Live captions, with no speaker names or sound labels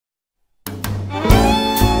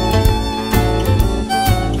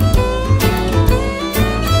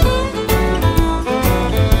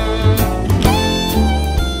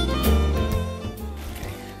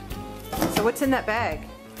in that bag?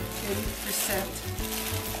 80%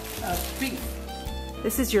 of beef.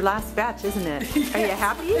 This is your last batch, isn't it? Yes. Are you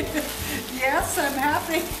happy? Yes, I'm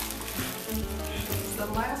happy. It's the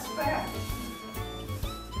last batch.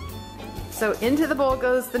 So into the bowl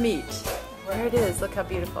goes the meat. Right. There it is. Look how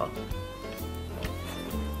beautiful.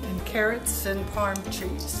 And carrots and Parm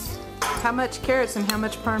cheese. How much carrots and how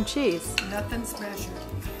much Parm cheese? Nothing's measured.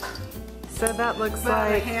 So that looks About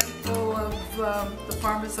like a handful of the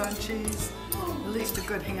Parmesan cheese, at least a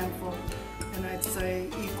good handful, and I'd say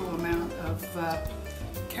equal amount of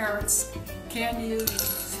carrots. Can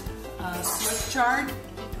use Swiss chard.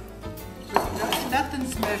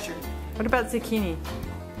 Nothing's measured. What about zucchini?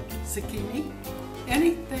 Zucchini,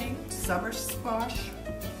 anything, summer squash.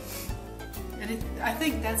 I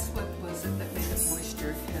think that's what was it that made it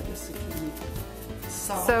moisture, had the zucchini.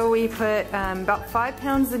 Salt. So we put about 5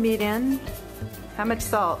 pounds of meat in. How much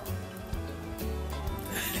salt?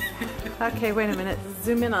 Okay, wait a minute.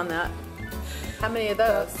 Zoom in on that. How many of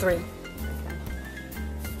those? 3. Okay.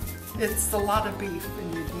 It's a lot of beef,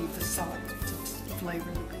 and you need the salt to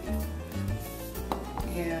flavor the beef.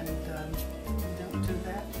 And we don't do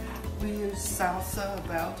that. We use salsa,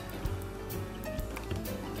 about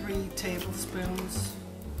 3 tablespoons.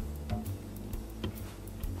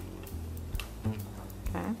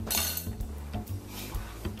 Okay.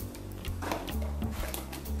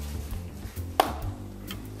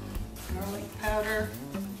 Garlic powder.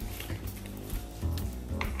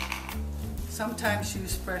 Sometimes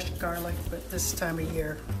use fresh garlic, but this time of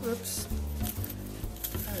year, oops,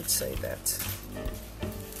 I'd say that's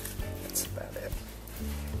about it.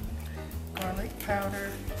 Garlic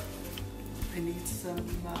powder. I need some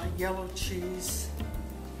yellow cheese.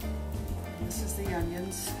 This is the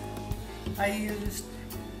onions. I used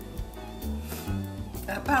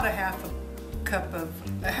about a half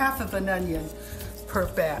of an onion per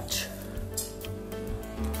batch.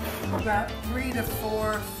 About 3 to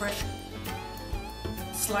 4 fresh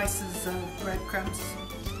slices of breadcrumbs,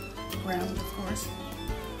 ground of course.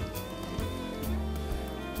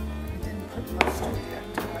 I didn't put mustard yet,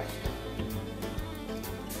 did I?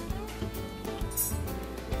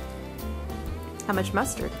 How much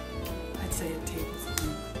mustard? I'd say a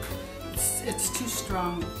tablespoon. It's too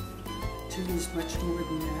strong to use much more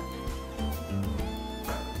than that.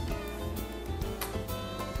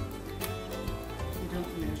 You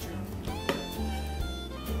don't measure.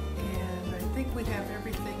 And I think we have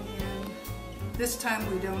everything in. This time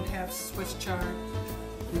we don't have Swiss chard.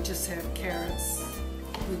 We just have carrots.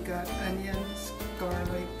 We got onions,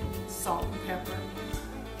 garlic, salt and pepper.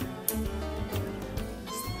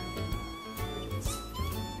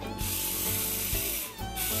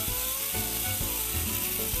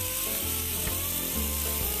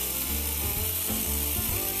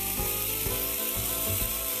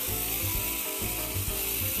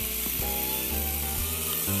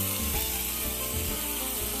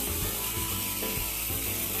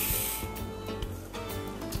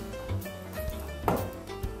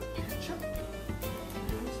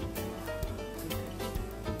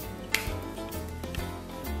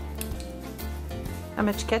 How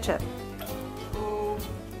much ketchup? Oh,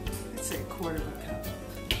 I'd say 1/4 cup.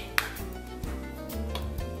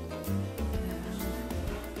 And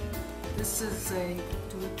this is a,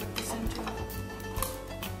 do we put this into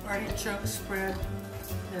artichoke spread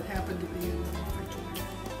that happened to be in the refrigerator.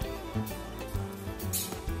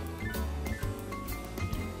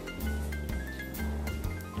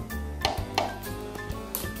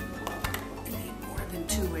 I need more than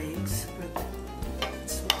 2 eggs, but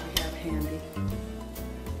that's what we have handy.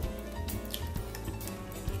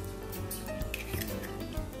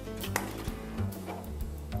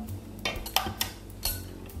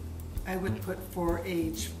 I would put 4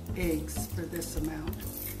 eggs for this amount.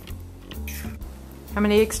 How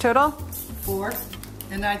many eggs total? 4.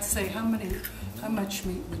 And I'd say how much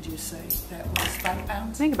meat would you say that was? 5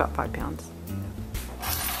 pounds? I think about 5 pounds.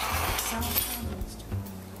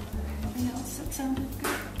 Anything else that sounded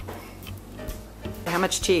good? How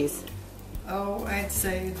much cheese? Oh, I'd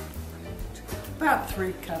say about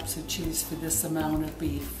 3 cups of cheese for this amount of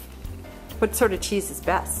beef. What sort of cheese is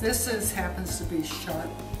best? This happens to be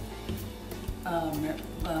sharp.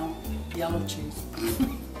 Yellow cheese.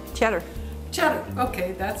 Cheddar. Cheddar.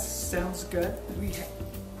 Okay, that sounds good. We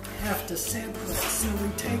have to sample it, so we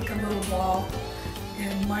take a little ball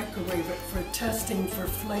and microwave it for testing for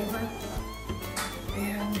flavor.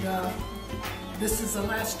 And this is the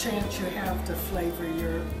last chance you have to flavor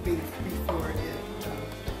your beef before it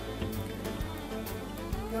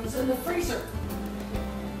goes in the freezer.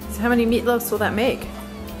 So how many meatloaves will that make?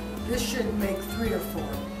 This should make 3 or 4,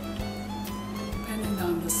 depending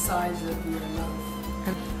on the size. size of your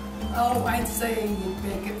loaf. Oh, I'd say you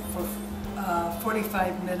bake it for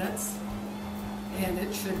 45 minutes, and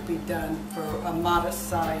it should be done for a modest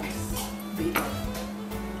size meatloaf.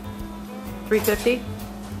 350?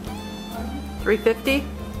 350?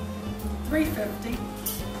 350.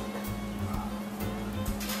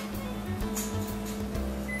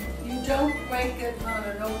 You don't bake it on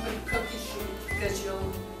an open cookie sheet because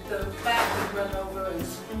the fat would run over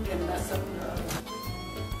and mess up your oven.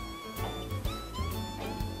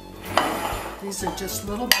 These are just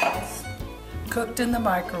little balls cooked in the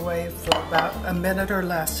microwave for about a minute or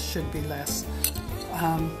less, should be less.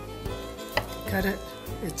 Cut it,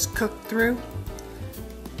 it's cooked through.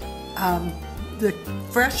 The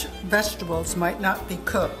fresh vegetables might not be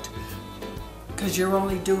cooked because you're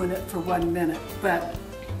only doing it for 1 minute, but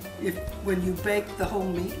when you bake the whole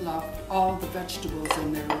meatloaf, all the vegetables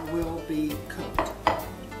in there will be cooked.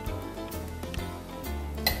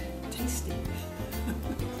 Tasty.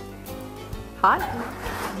 Hot?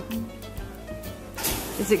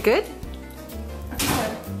 Is it good?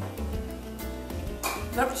 Okay.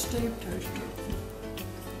 Let's stay toasted.